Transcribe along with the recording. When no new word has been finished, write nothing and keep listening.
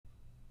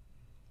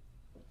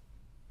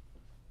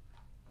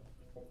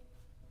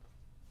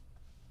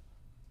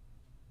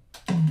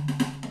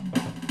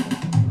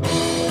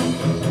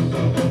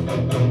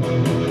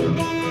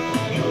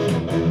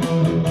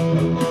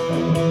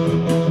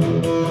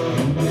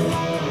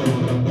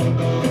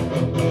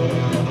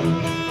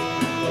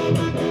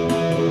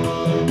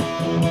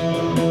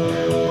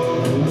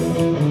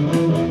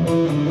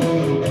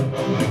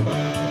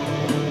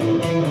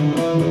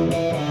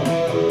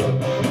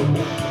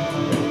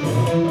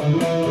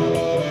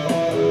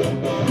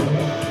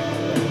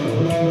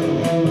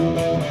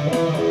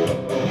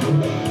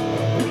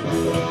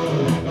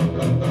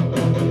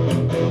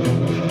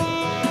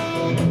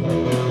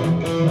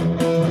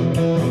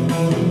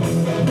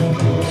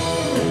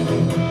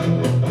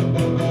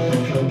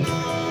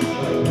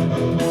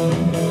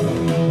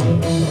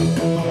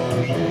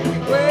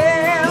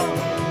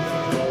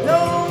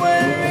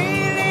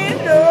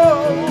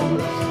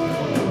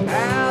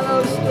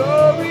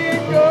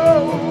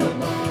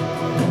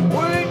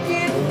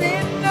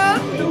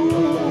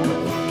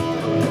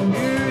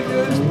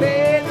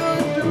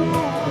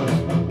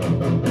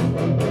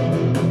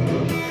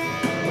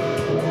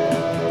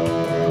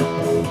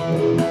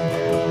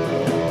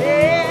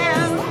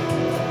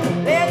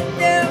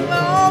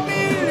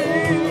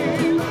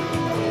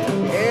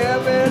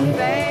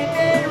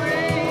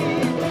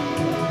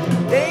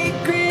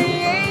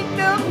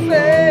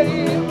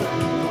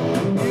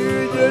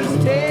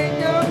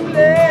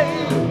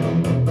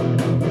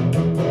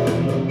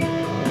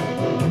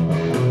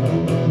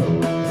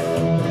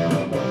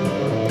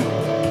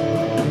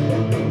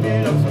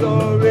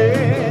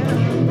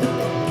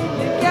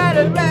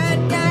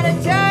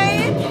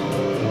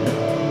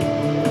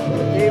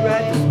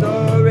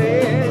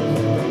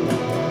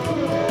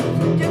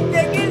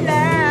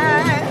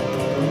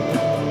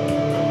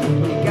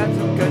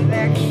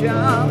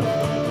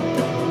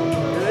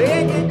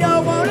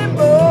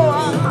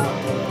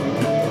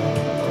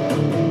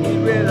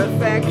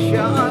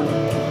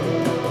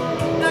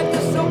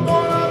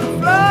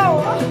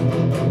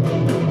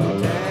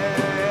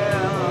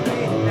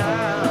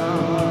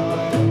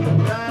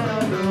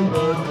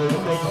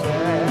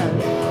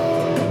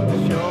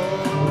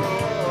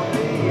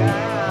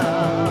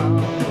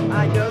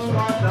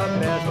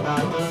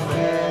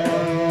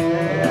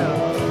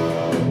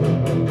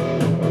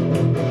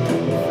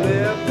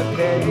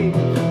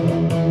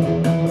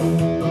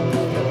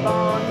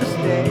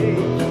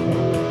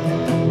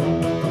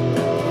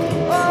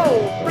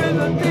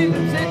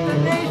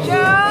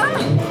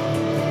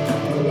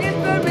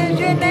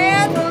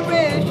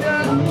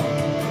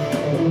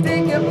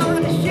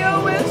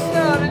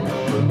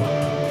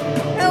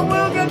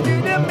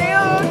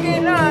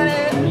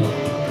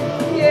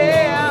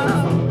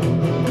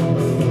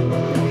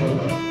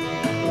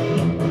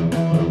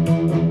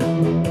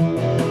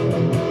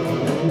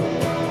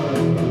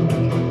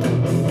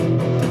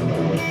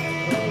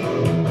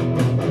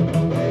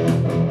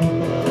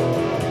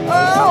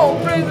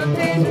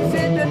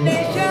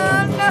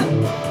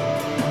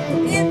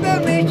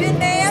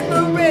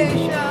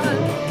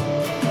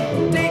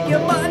your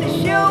money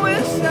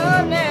showing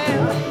sunny.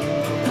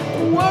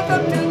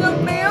 Welcome to the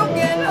milk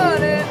and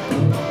honey.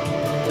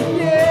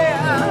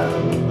 Yeah.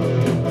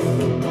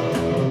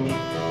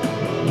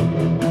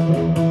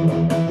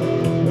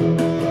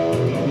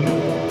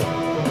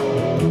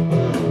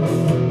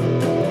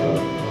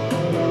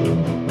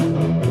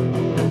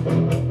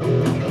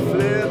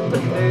 Flip the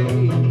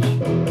page.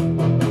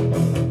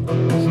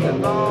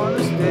 Step on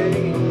the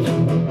stage.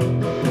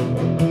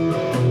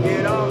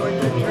 Get on with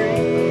your dream.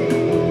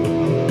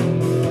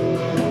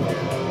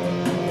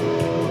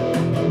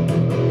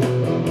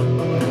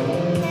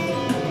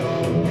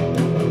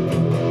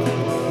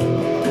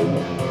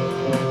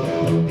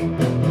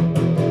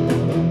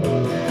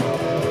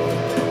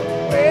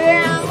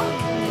 Well,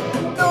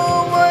 no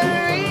one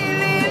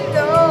really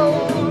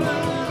knows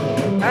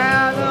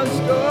how the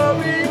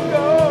story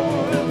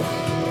goes.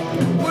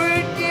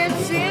 Word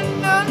gets in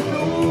the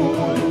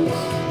news.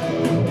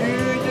 You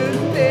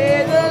just pay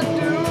the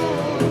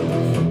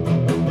dues.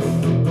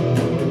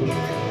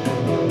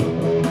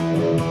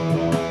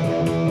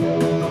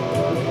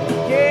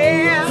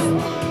 Yeah,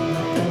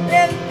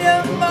 let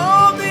them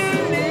all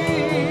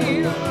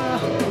believe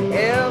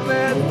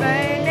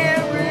everything they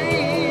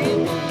read.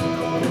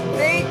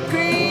 They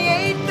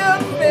create the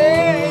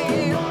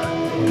fame.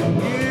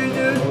 You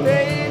just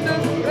pay the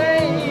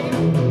fame.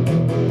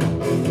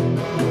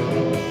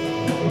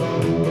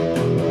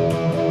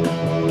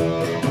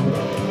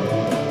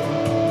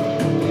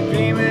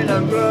 Dreaming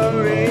of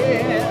glory.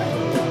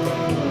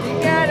 You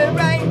got it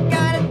right,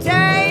 got it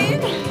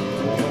tight.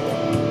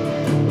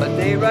 But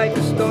they write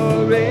the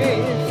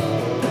stories.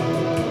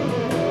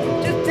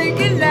 Just take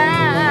it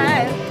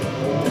light.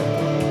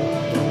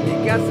 You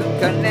got some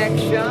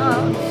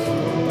connections,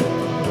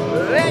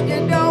 and you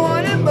don't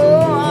want it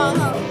more.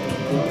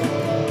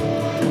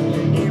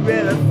 You need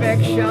real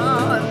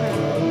affection,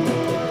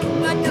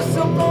 not just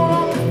someone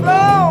on the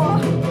floor.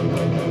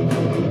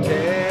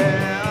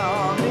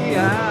 Tell me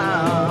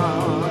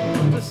how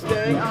to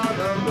stay on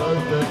the road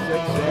to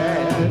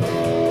success.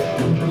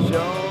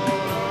 Show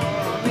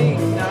me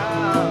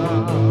now.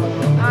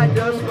 I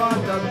just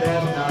want the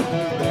best, not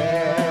the best.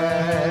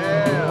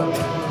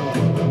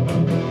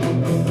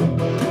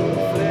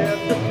 Flip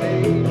the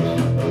page.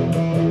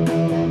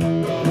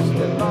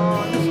 Step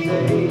on the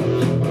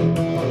stage.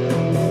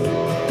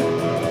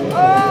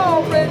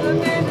 Oh, raise the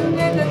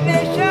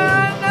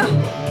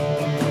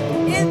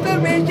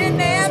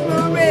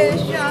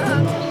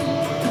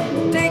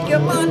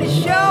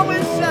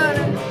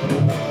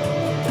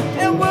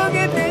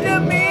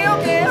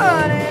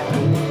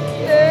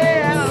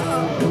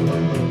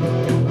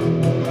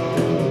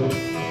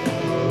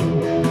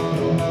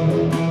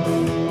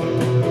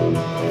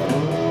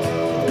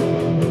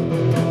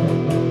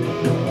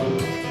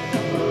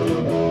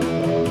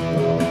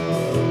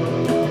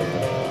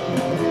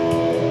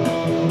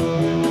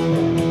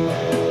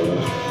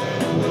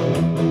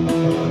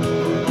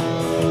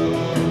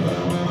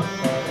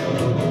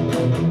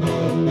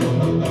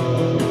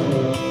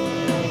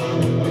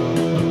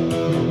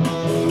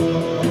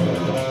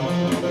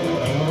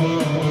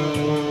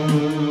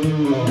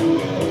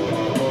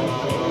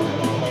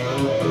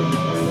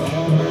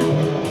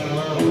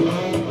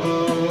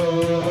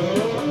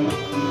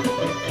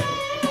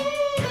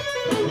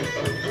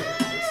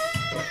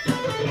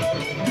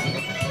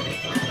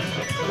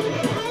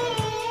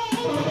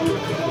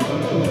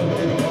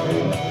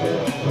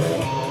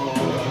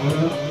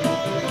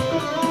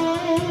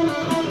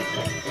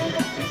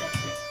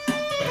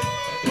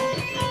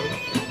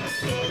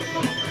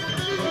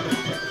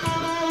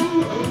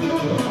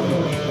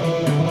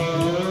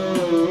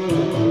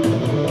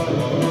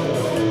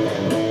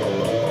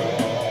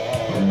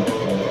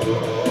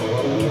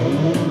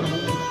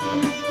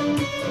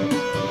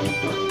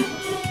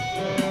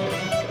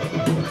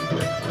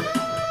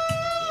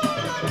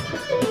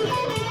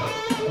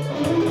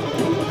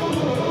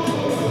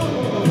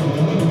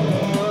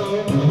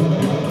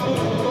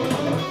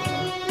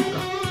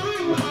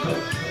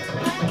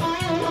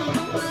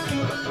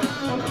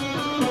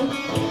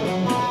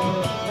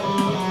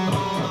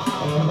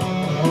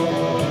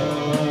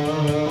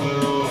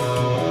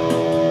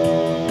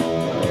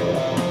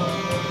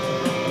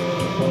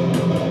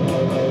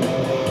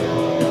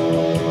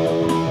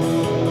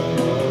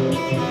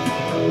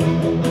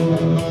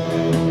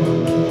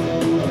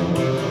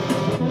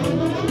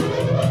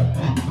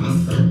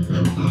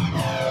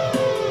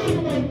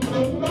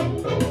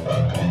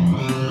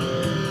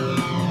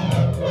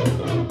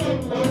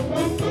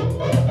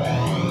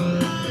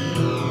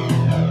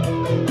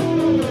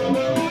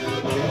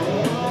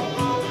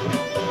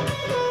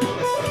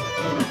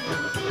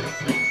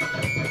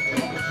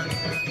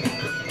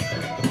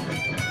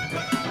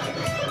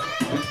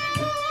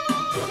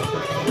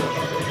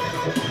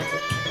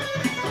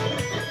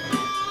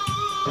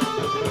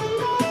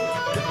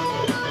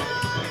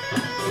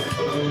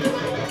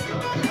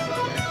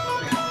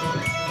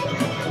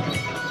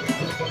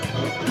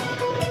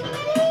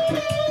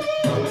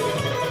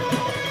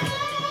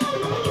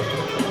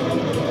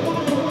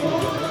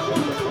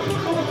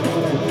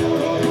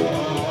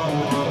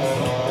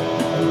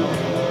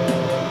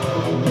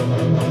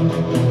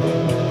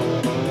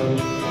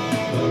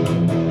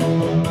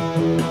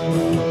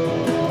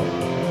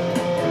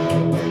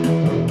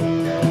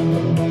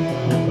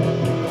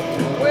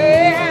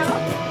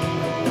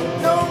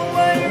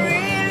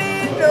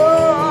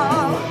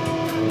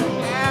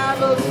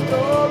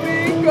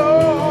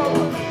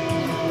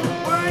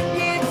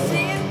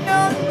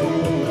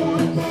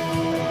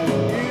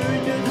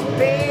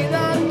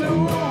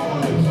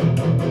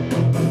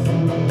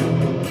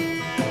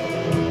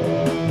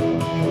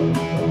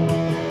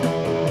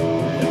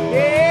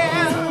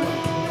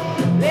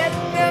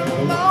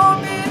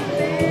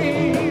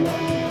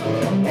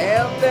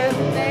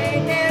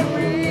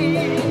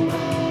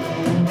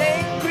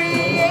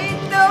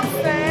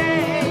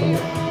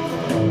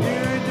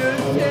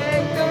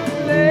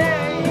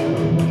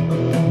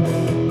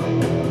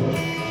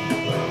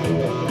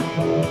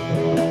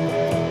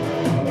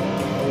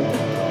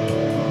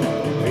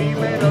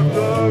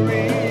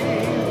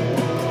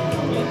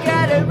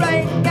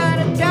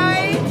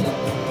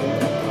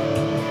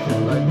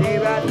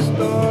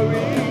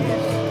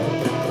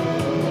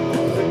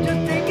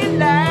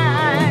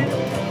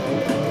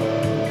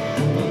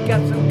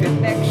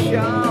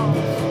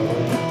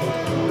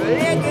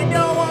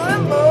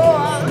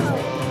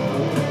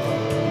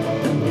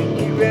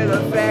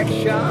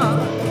direction,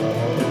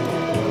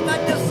 not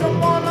just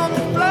someone on the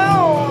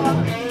floor.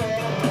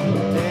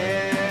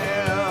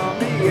 Tell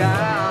me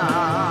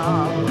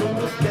how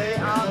to stay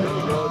on the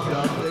road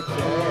to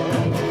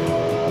success.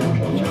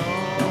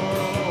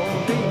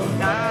 Show me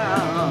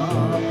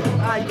now,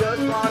 I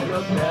just want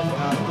the best,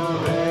 not the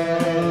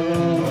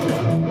rest.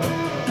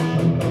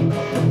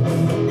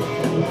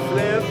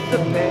 Flip the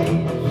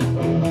page,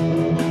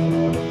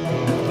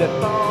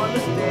 step on the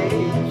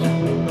stage,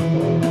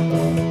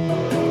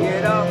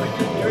 get on with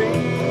your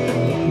dream.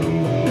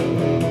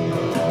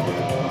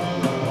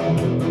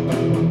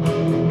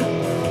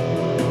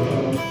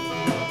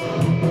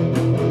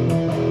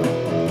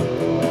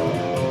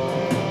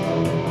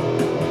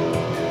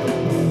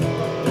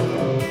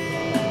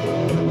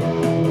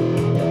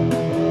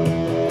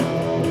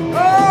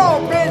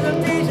 Oh,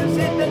 presentations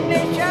in the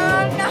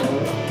nation,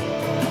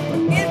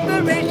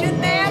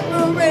 inspiration,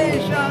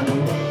 admiration.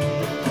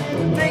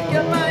 Take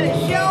your money,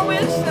 show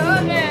it,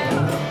 son,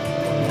 now.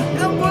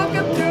 And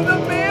welcome to the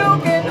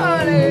milk and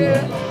honey.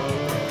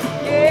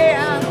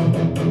 Yeah.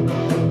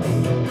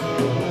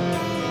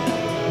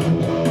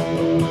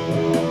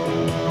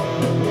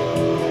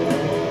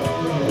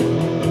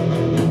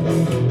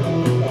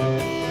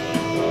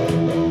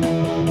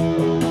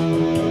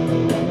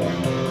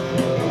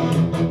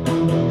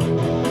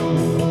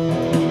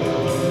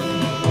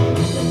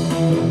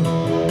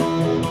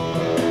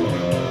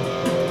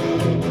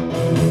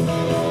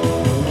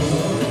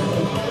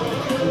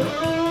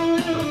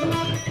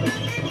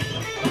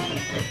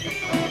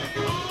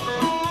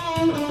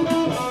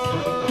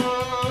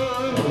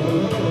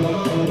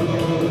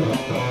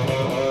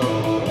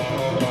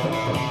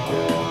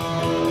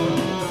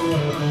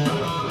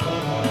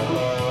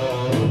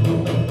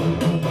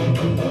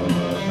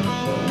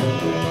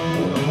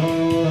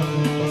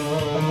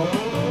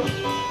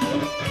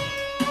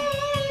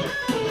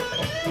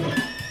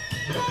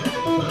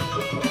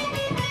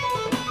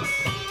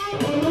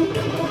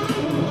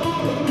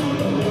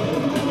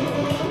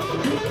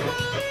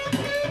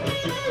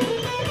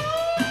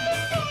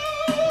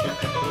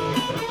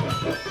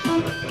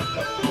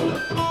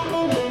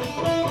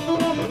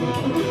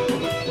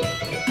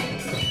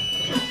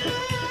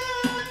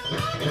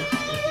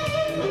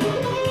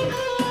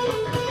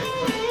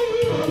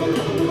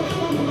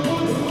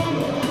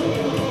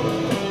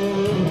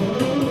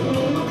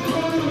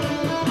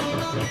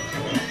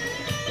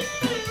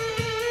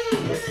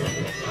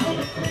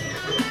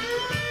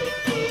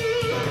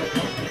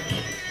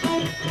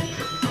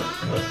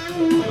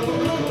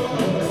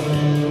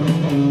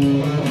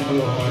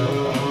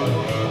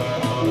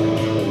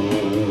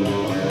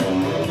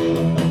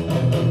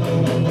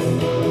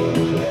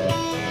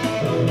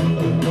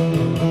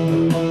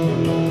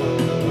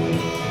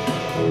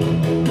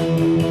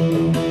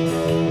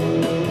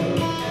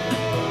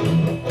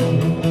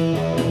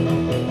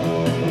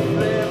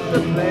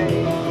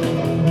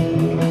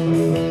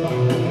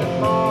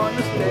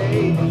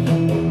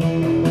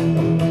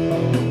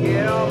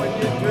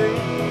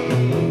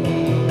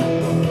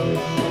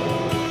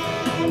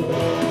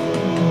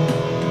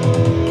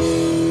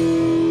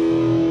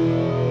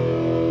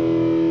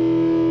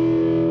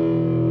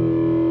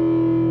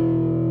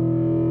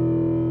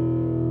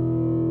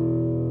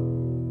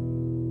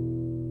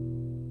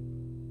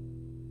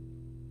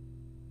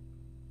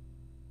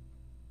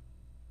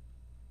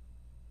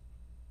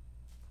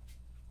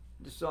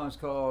 This song's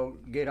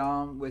called Get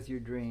On With Your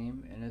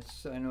Dream, and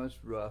I know it's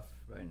rough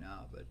right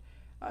now, but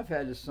I've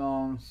had this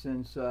song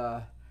since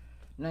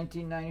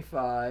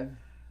 1995,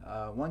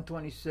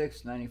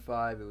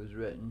 1/26/95 it was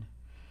written.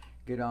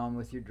 Get On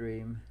With Your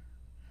Dream.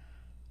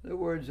 The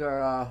words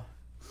are,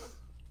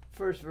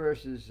 first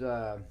verse is,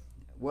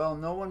 well,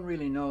 no one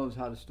really knows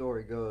how the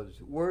story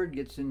goes. Word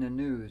gets in the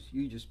news,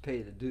 you just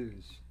pay the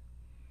dues.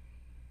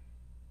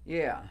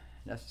 Yeah,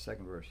 that's the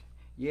second verse.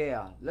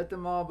 Yeah, let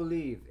them all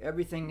believe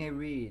everything they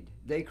read.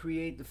 They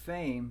create the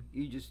fame,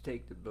 you just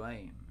take the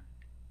blame.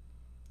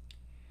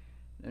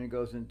 Then it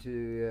goes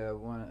into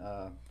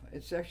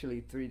it's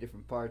actually three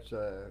different parts,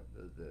 the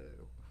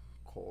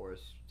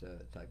chorus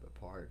type of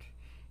part.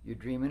 You're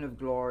dreaming of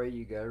glory,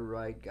 you got it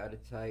right, got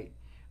it tight.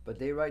 But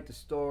they write the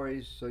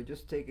stories, so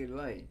just take it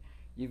light.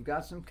 You've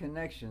got some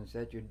connections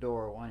at your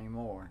door wanting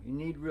more. You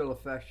need real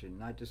affection,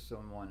 not just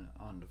someone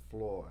on the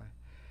floor.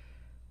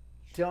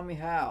 Tell me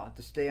how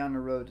to stay on the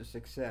road to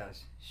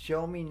success.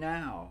 Show me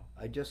now.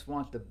 I just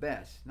want the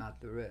best,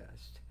 not the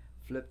rest.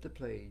 Flip the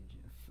page.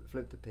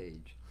 Flip the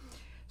page.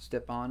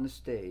 Step on the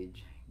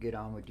stage. Get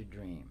on with your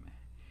dream.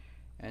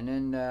 And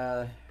then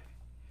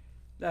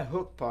that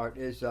hook part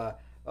is,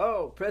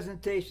 oh,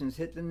 presentations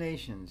hit the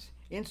nations.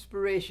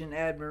 Inspiration,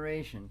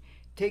 admiration.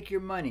 Take your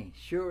money.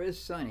 Sure is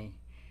sunny.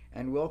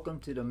 And welcome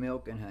to the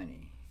milk and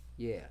honey.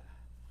 Yeah.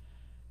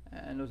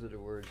 And those are the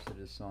words to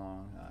this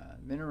song.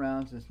 Been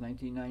around since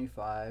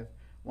 1995,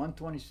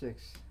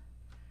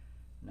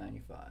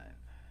 1/26/95.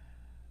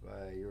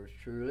 By yours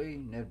truly,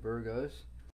 Ned Burgos.